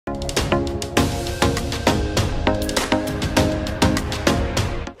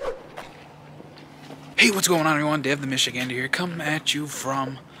Hey, what's going on, everyone? Dev the Michigander here, coming at you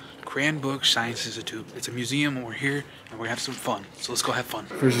from Cranbrook Science Institute. It's a museum, and we're here, and we're gonna have some fun. So let's go have fun.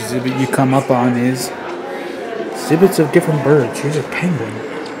 First exhibit you come up on is exhibits of different birds. Here's a penguin.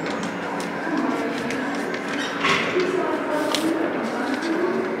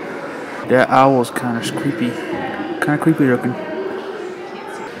 That owl's kind of creepy looking.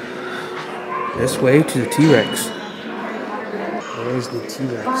 This way to the T-Rex. There's the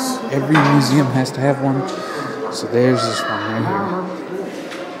T-Rex. Every museum has to have one. So there's this one right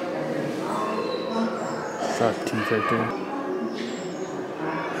here. Sharp teeth right there.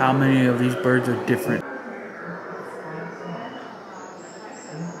 How many of these birds are different?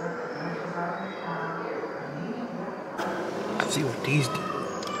 Let's see what these do.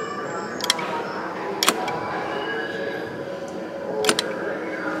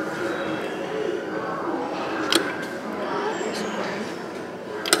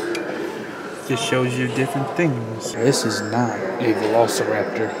 Just shows you different things. This is not a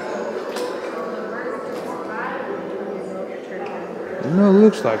velociraptor. No, it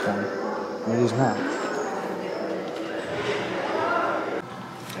looks like one. It is not.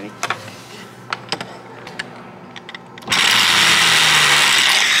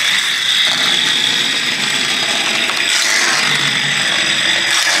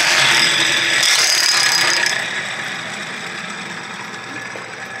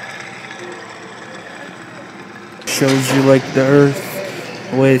 Shows you like the Earth,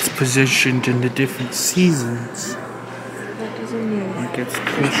 the way it's positioned in the different seasons. It gets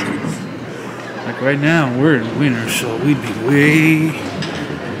pushed. Like right now, we're in winter, so we'd be way here.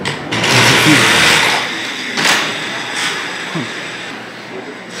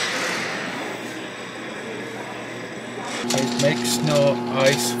 It makes snow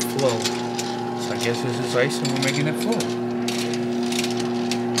ice flow. So I guess this is ice and we're making it flow.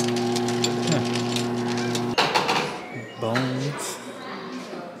 Bones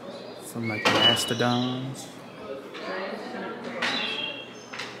from like mastodons.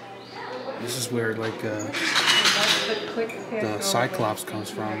 This is where like the Cyclops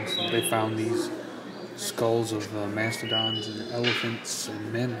comes from. So they found these skulls of mastodons and elephants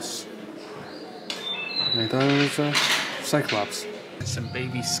and mammoths. And they thought it was a Cyclops. Some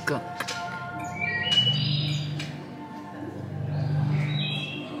baby skunk.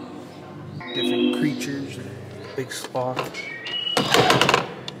 Different creatures. Big sloth.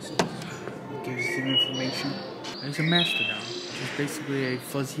 Gives you information. There's a mastodon, which is basically a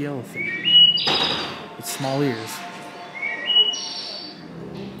fuzzy elephant with small ears.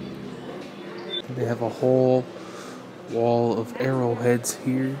 They have a whole wall of arrowheads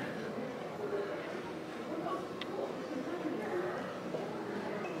here.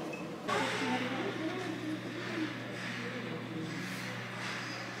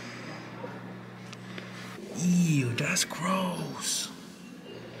 Ew, that's gross.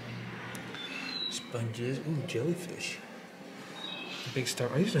 Sponges. Ooh, jellyfish. Big star.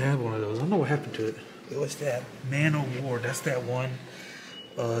 I used to have one of those. I don't know what happened to it. What's that? Man o' War. That's that one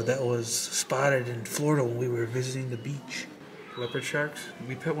that was spotted in Florida when we were visiting the beach. Leopard sharks.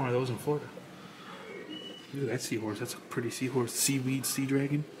 We pet one of those in Florida. Look at that seahorse. That's a pretty seahorse. Seaweed, sea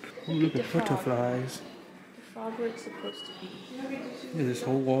dragon. Oh, look at butterflies. Frog where it's supposed to be. Yeah, this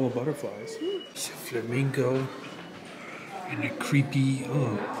whole wall of butterflies. It's a flamingo and a creepy,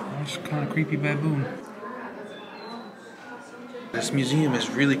 it's kind of creepy baboon. This museum is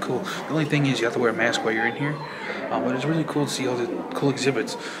really cool. The only thing is you have to wear a mask while you're in here, but it's really cool to see all the cool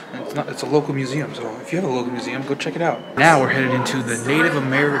exhibits. And it's a local museum, so if you have a local museum, go check it out. Now we're headed into the Native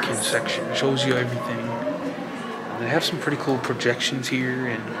American section. It shows you everything. They have some pretty cool projections here,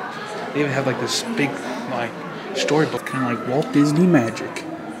 and they even have like this big like storybook, kind of like Walt Disney magic.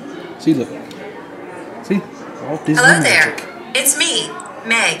 See, look. See? Walt Disney Hello magic. there. It's me,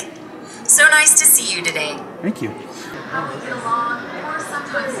 Meg. So nice to see you today. Thank you.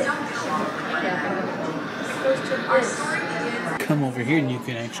 Come over here and you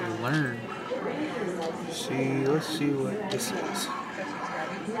can actually learn. See, let's see what this is.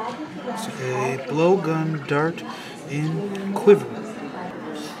 It's a blowgun, dart, and quiver.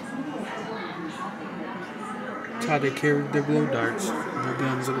 That's how they carried their blow darts. Their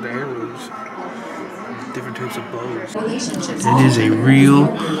guns, look at the arrows. Different types of bows. It is a real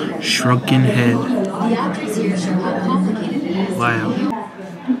shrunken head. Wow.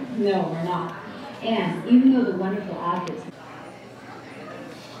 No, we're not. And even though the wonderful objects.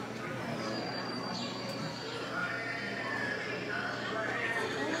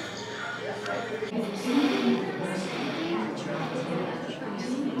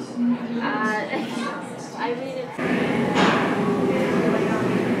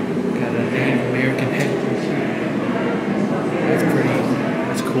 Got a Native American head.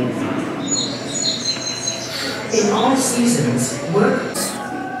 in all seasons, work.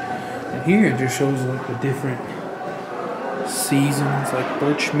 And here it just shows like the different seasons, like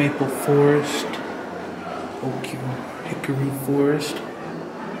birch maple forest, oak hickory forest.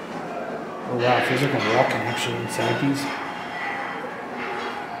 Oh wow, it feels like I'm walking actually inside these.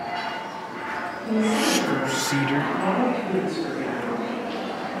 Cedar.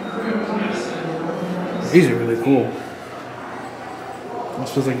 These are really cool. It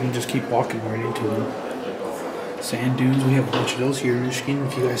feels like you can just keep walking right into them. Sand dunes, we have a bunch of those here in Michigan.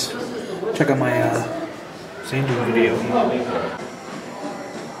 If you guys check out my sand dune video.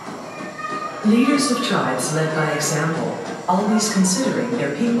 Leaders of tribes led by example, always considering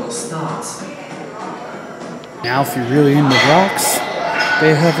their people's thoughts. Now, if you're really into rocks,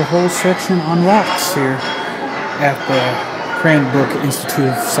 they have a whole section on rocks here at the Cranbrook Institute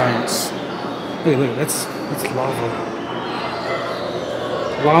of Science. Look, that's lava.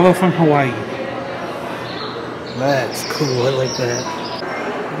 Lava from Hawaii. That's cool, I like that.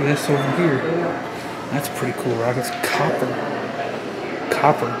 Look at this over here. That's pretty cool rock, it's copper.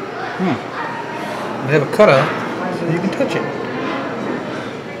 Copper. They have a cutout so you can touch it.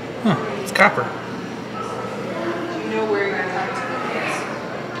 It's copper.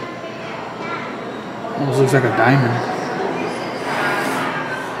 Almost looks like a diamond.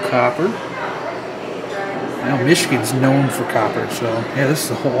 Copper. I know Michigan's known for copper, so yeah, this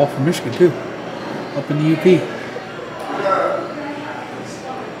is all from Michigan too. Up in the UP.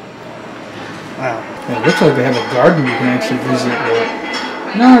 Wow. Yeah, it looks like they have a garden you can actually visit,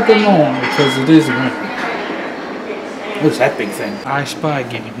 but not at the moment because it is winter. What's that big thing? I Spy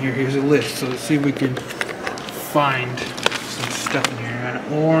game. Here's a list. So let's see if we can find some stuff in here. An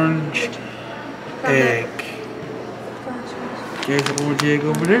orange egg. There's an orange egg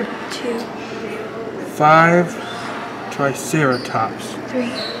over there. 2. 5 triceratops.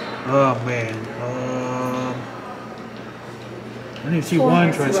 3. Oh man. I need to see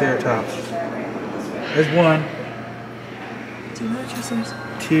 1 triceratops. There's 1. 2 more triceratops.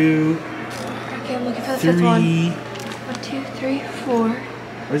 2. Okay, I'm looking for the 3. 5th one. 1, 2, 3, 4.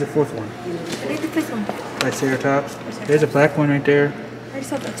 Where's the 4th one? I think the 5th one. Triceratops. There's a black one right there. I already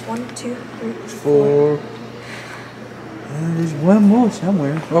saw that's 1, 2, 3, 4. There's one more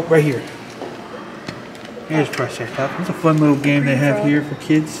somewhere. Oh, right here. Here's Triceratops. It's a fun little game they have here for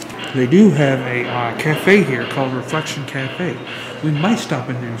kids. They do have a cafe here called Reflection Cafe. We might stop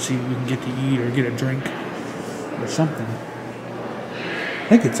in there and see if we can get to eat or get a drink or something. I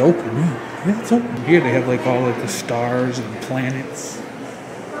think it's open. Yeah, it's open. Here they have like all like the stars and planets.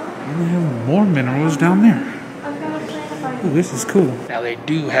 And they have more minerals down there. Ooh, this is cool. Now they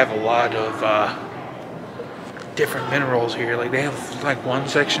do have a lot of different minerals here. Like they have like one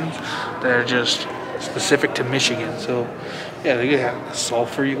sections that are just specific to Michigan. So yeah, they have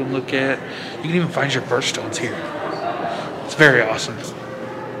sulfur you can look at. You can even find your birthstones here. It's very awesome.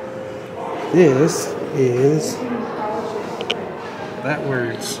 This is that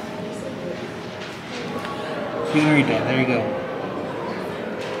words. You can read that. There you go.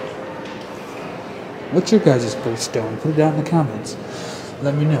 What's your guys' birthstone? Put it down in the comments.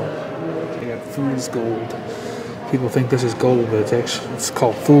 Let me know. They got fool's gold. People think this is gold, but it's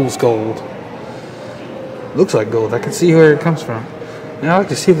called fool's gold. Looks like gold. I can see where it comes from. Now I like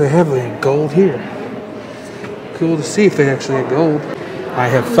to see if they have any gold here. Cool to see if they actually have gold. I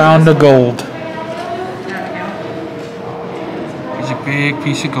have found the gold. It's a big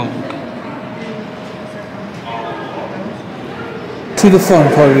piece of gold. To the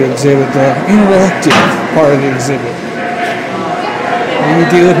fun part of the exhibit, the interactive part of the exhibit. When we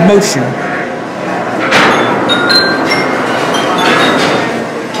deal with motion.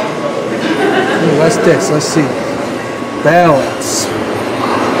 Ooh, what's this? Let's see. Balance.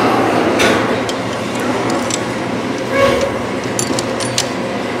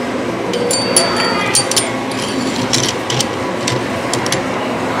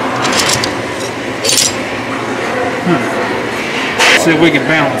 See if we can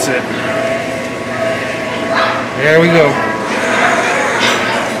balance it. There we go.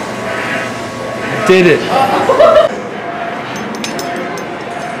 Did it.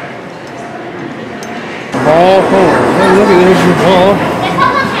 Ball hole. Hey, look at there's your ball.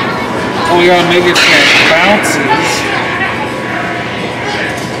 Oh, we gotta make it so it bounces.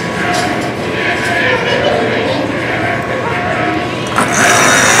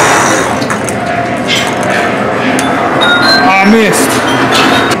 I missed.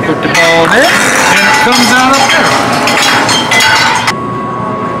 Put the ball there, and it comes out up there.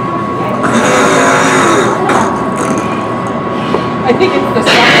 I think it's the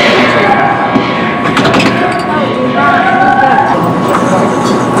second.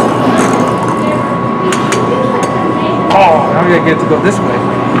 have to go this way.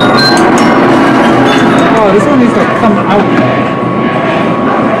 Oh, this one needs to come out.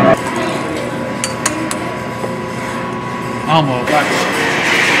 Almost.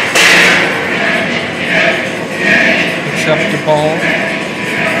 Acceptable.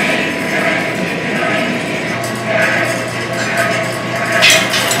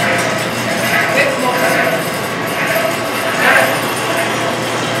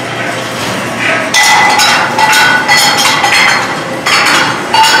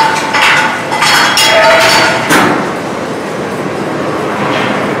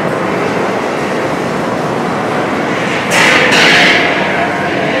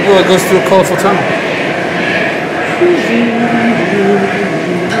 Oh, it goes through a colorful tunnel.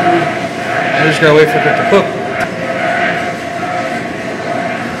 I just gotta wait for it to cook.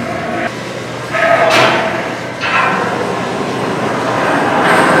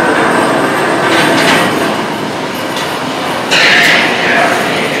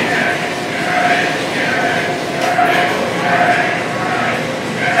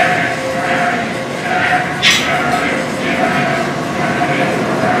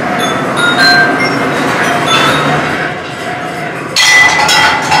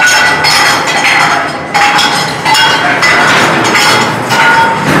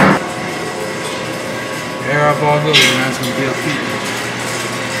 That's going to be up here.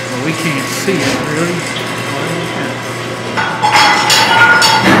 But we can't see it, really.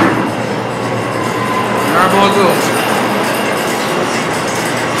 There our ball goes.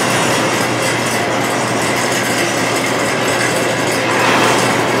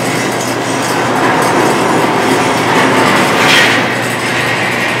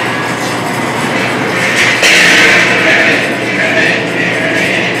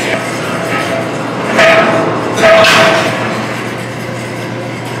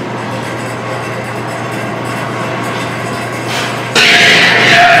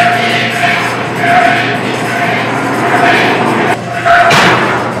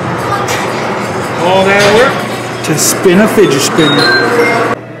 To spin a fidget spinner.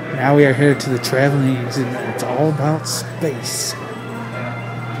 Now we are headed to the traveling exhibit. It's all about space.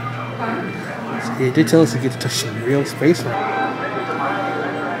 So they did tell us to get to touch some real space. We got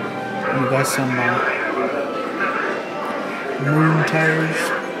some moon tires.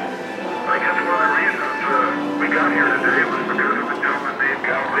 I guess one of the reasons we got here today was because of a gentleman named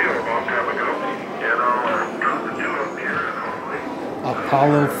Galileo a long time ago. You know, dropped the two up here and all.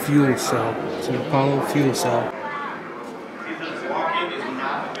 Apollo fuel cell. It's an Apollo fuel cell.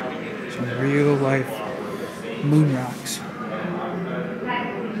 Some real life moon rocks.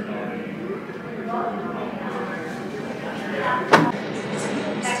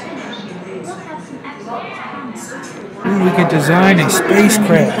 We can design a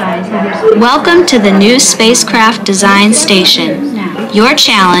spacecraft. Welcome to the new Spacecraft Design Station. Your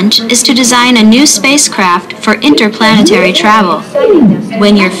challenge is to design a new spacecraft for interplanetary travel.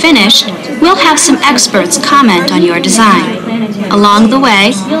 When you're finished, we'll have some experts comment on your design. Along the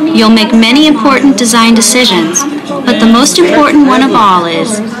way, you'll make many important design decisions, but the most important one of all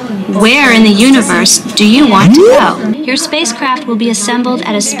is, where in the universe do you want to go? Your spacecraft will be assembled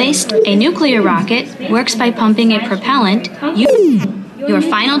at a nuclear rocket works by pumping a propellant. Your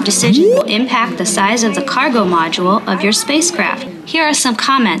final decision will impact the size of the cargo module of your spacecraft. Here are some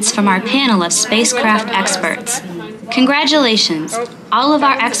comments from our panel of spacecraft experts. Congratulations! All of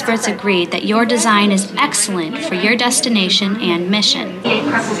our experts agreed that your design is excellent for your destination and mission.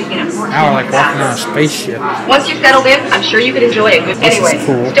 Now we're like walking on a spaceship. Once you've settled in, I'm sure you could enjoy it. Anyway,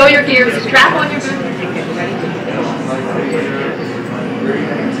 cool. stow your gear, strap on your boots, and get ready to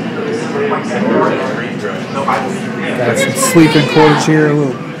Got some sleeping quarters here, a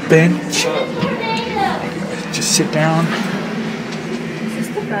little bench. Just sit down. Is this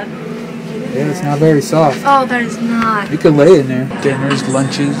the bed? Yeah, it's not very soft. Oh, that is not. You could lay in there. Dinners,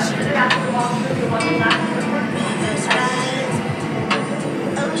 lunches.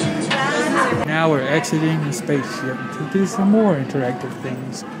 Now we're exiting the spaceship to do some more interactive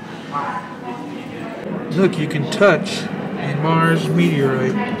things. Look, you can touch a Mars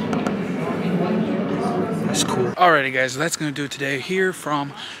meteorite. That's cool. Alrighty guys, so that's going to do it today here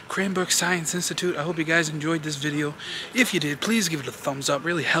from Cranbrook Science Institute. I hope you guys enjoyed this video. If you did, please give it a thumbs up.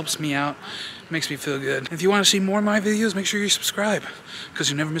 Really helps me out. Makes me feel good. If you want to see more of my videos, make sure you subscribe, because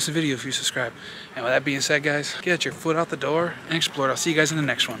you never miss a video if you subscribe. And with that being said guys, get your foot out the door and explore. I'll see you guys in the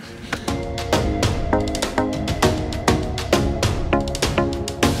next one.